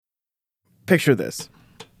Picture this.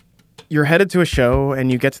 You're headed to a show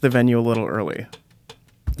and you get to the venue a little early.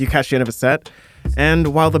 You catch the end of a set, and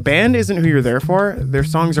while the band isn't who you're there for, their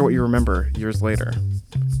songs are what you remember years later.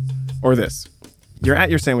 Or this. You're at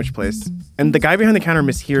your sandwich place, and the guy behind the counter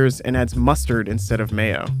mishears and adds mustard instead of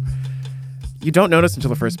mayo. You don't notice until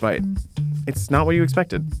the first bite. It's not what you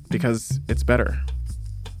expected, because it's better.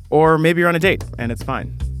 Or maybe you're on a date, and it's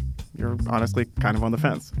fine. You're honestly kind of on the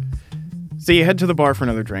fence. So you head to the bar for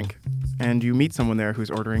another drink, and you meet someone there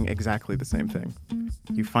who's ordering exactly the same thing.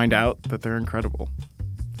 You find out that they're incredible.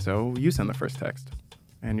 So you send the first text,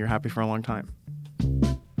 and you're happy for a long time.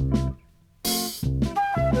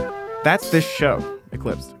 That's this show,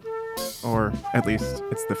 Eclipsed. Or at least,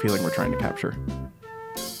 it's the feeling we're trying to capture.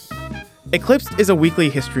 Eclipsed is a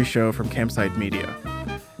weekly history show from Campside Media.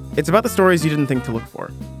 It's about the stories you didn't think to look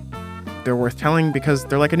for. They're worth telling because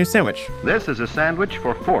they're like a new sandwich. This is a sandwich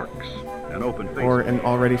for forks, an open face. Or an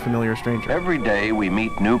already familiar stranger. Every day we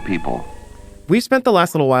meet new people. We've spent the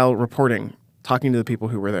last little while reporting, talking to the people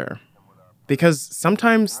who were there. Because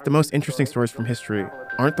sometimes the most interesting stories from history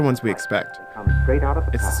aren't the ones we expect.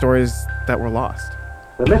 It's the stories that were lost.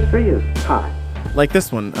 The mystery is time. Like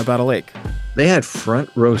this one about a lake. They had front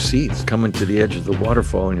row seats coming to the edge of the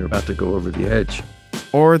waterfall and you're about to go over the edge.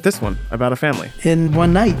 Or this one about a family. In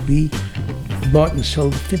one night, we bought and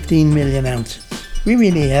sold 15 million ounces. We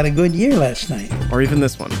really had a good year last night. Or even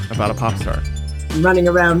this one about a pop star. Running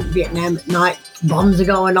around Vietnam at night, bombs are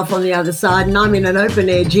going off on the other side, and I'm in an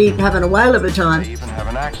open-air Jeep having a whale of a time. They even have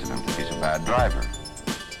an accident if he's a bad driver.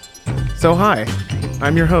 So hi,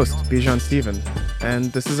 I'm your host, Bijan Stephen,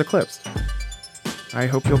 and this is Eclipsed. I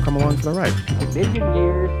hope you'll come along for the ride. A million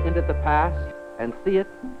years into the past and see it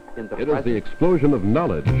in the It present. is the explosion of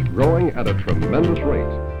knowledge growing at a tremendous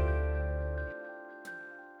rate.